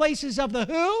strong places of the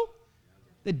who?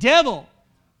 The devil.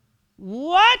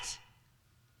 What?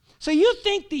 So you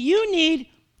think that you need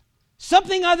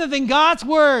something other than God's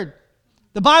word.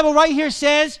 The Bible right here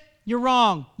says, you're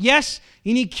wrong. Yes,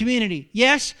 you need community.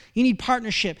 Yes, you need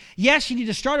partnership. Yes, you need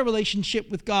to start a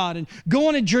relationship with God and go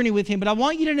on a journey with him. But I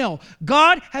want you to know,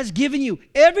 God has given you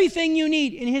everything you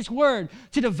need in his word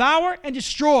to devour and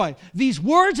destroy these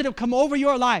words that have come over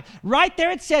your life. Right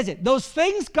there it says it. Those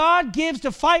things God gives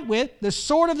to fight with, the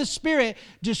sword of the Spirit,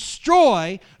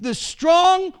 destroy the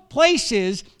strong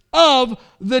places of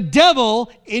the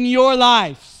devil in your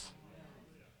life.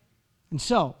 And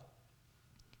so,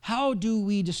 How do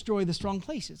we destroy the strong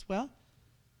places? Well,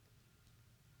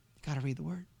 you got to read the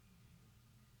Word.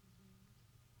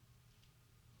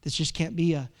 This just can't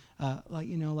be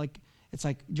like it's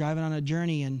like driving on a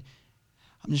journey, and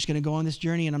I'm just going to go on this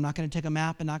journey, and I'm not going to take a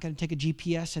map and not going to take a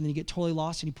GPS, and then you get totally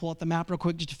lost, and you pull out the map real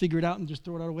quick just to figure it out and just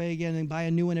throw it away again and buy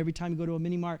a new one every time you go to a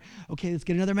mini mart. Okay, let's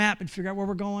get another map and figure out where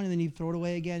we're going, and then you throw it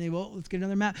away again. And, well, let's get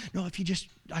another map. No,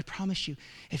 I promise you,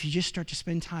 if you just start to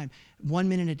spend time, 1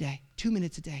 minute a day, 2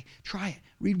 minutes a day, try it.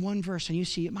 Read one verse, and you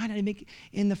see it might not make it.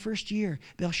 In the first year,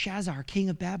 Belshazzar, king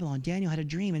of Babylon, Daniel had a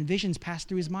dream, and visions passed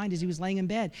through his mind as he was laying in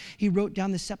bed. He wrote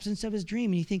down the substance of his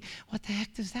dream, and you think, what the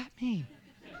heck does that mean?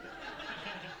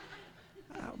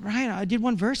 Right, I did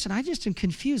one verse and I just am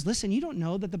confused. Listen, you don't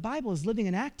know that the Bible is living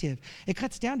and active. It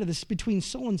cuts down to this between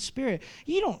soul and spirit.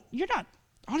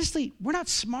 Honestly, we're not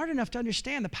smart enough to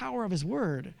understand the power of his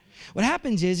word. What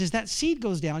happens is that seed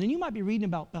goes down, and you might be reading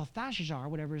about Belshazzar,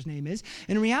 whatever his name is.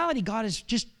 In reality, God is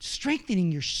just strengthening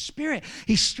your spirit.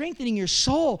 He's strengthening your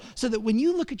soul so that when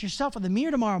you look at yourself in the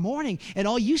mirror tomorrow morning and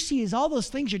all you see is all those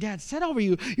things your dad said over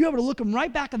you, you're able to look them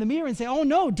right back in the mirror and say, oh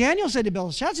no, Daniel said to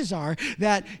Belshazzar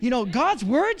that, God's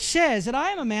word says that I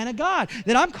am a man of God,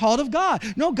 that I'm called of God.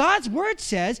 No, God's word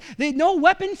says that no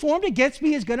weapon formed against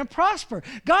me is going to prosper.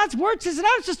 God's word says that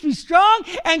I'm supposed to be strong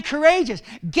and courageous.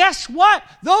 Guess what?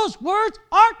 Those words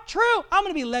are true. I'm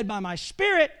going to be led by my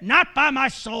spirit, not by my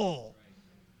soul.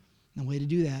 And the way to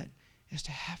do that is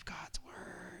to have God's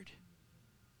word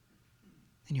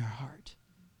in your heart,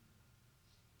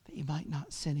 that you might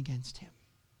not sin against him.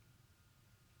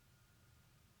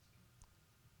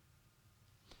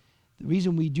 The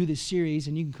reason we do this series,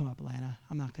 and you can come up, Alana.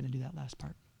 I'm not going to do that last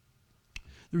part.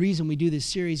 The reason we do this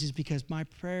series is because my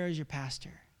prayer as your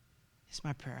pastor is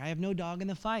my prayer. I have no dog in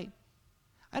the fight.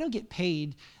 I don't get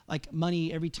paid like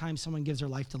money every time someone gives their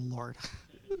life to the Lord.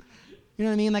 You know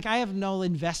what I mean? Like I have no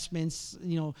investments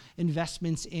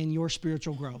in your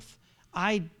spiritual growth.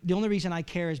 The only reason I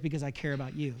care is because I care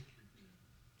about you.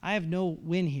 I have no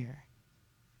win here.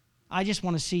 I just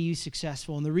want to see you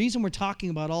successful. And the reason we're talking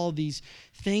about all of these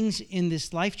things in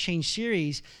this Life Change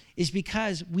series is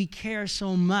because we care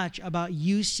so much about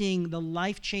you seeing the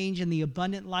life change and the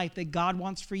abundant life that God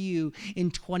wants for you in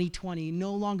 2020.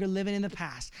 No longer living in the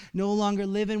past. No longer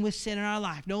living with sin in our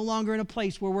life. No longer in a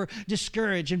place where we're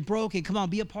discouraged and broken. Come on,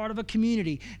 be a part of a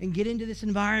community and get into this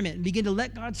environment and begin to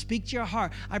let God speak to your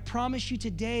heart. I promise you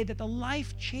today that the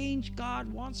life change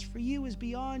God wants for you is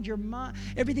beyond your mind.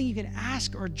 Everything you can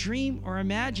ask or dream or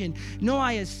imagine. No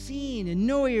eye has seen and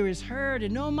no ear has heard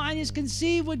and no mind has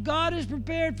conceived what God has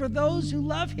prepared for those who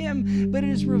love him, but it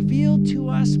is revealed to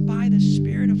us by the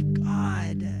Spirit of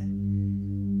God.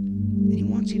 And he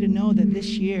wants you to know that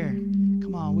this year,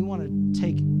 come on, we want to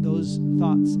take those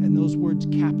thoughts and those words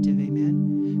captive,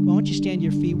 amen? Well, why don't you stand to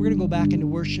your feet? We're going to go back into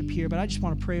worship here, but I just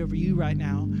want to pray over you right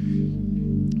now.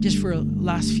 Just for the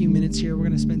last few minutes here, we're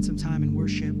going to spend some time in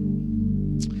worship.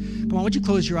 Come on, why don't you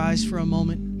close your eyes for a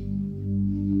moment?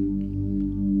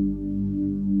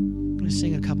 I'm going to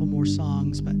sing a couple more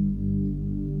songs, but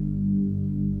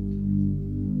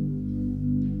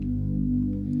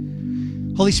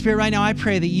Holy Spirit, right now I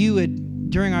pray that you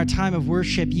would, during our time of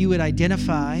worship, you would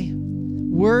identify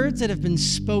words that have been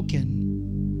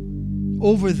spoken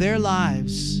over their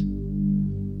lives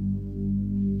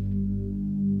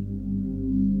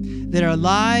that are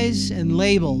lies and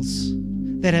labels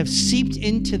that have seeped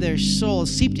into their soul,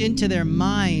 seeped into their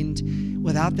mind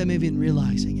without them even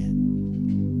realizing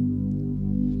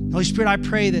it. Holy Spirit, I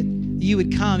pray that you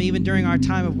would come even during our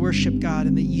time of worship, God,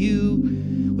 and that you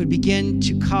would begin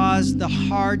to cause the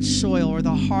hard soil or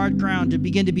the hard ground to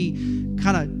begin to be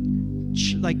kind of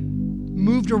like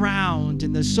moved around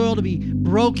and the soil to be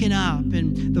broken up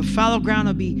and the fallow ground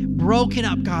to be broken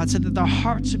up, God, so that their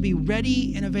hearts would be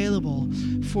ready and available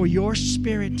for your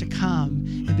Spirit to come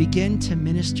and begin to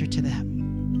minister to them.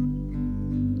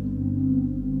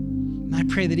 And I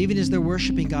pray that even as they're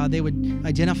worshiping God, they would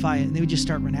identify it and they would just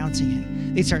start renouncing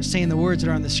it. They'd start saying the words that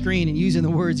are on the screen and using the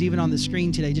words even on the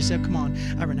screen today. Just say, come on,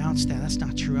 I renounce that. That's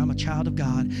not true. I'm a child of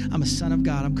God. I'm a son of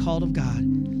God. I'm called of God.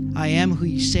 I am who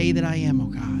you say that I am, oh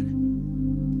God.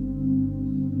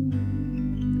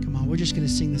 Come on, we're just going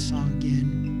to sing the song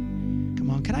again. Come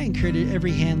on, can I encourage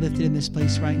every hand lifted in this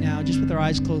place right now, just with our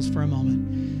eyes closed for a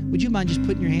moment? Would you mind just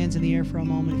putting your hands in the air for a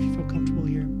moment if you feel comfortable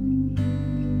here?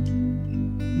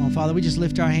 Come on, Father, we just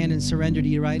lift our hand and surrender to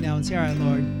you right now and say, all right,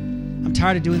 Lord, I'm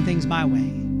tired of doing things my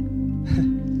way.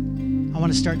 I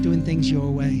want to start doing things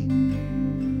your way.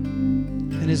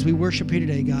 And as we worship here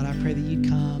today, God, I pray that you'd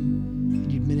come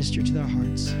and you'd minister to their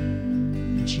hearts.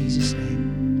 In Jesus'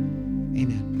 name,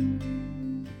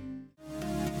 amen.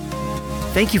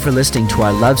 Thank you for listening to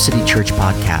our Love City Church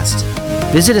podcast.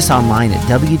 Visit us online at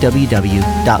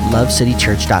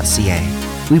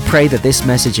www.lovecitychurch.ca. We pray that this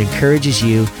message encourages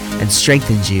you and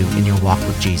strengthens you in your walk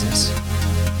with Jesus.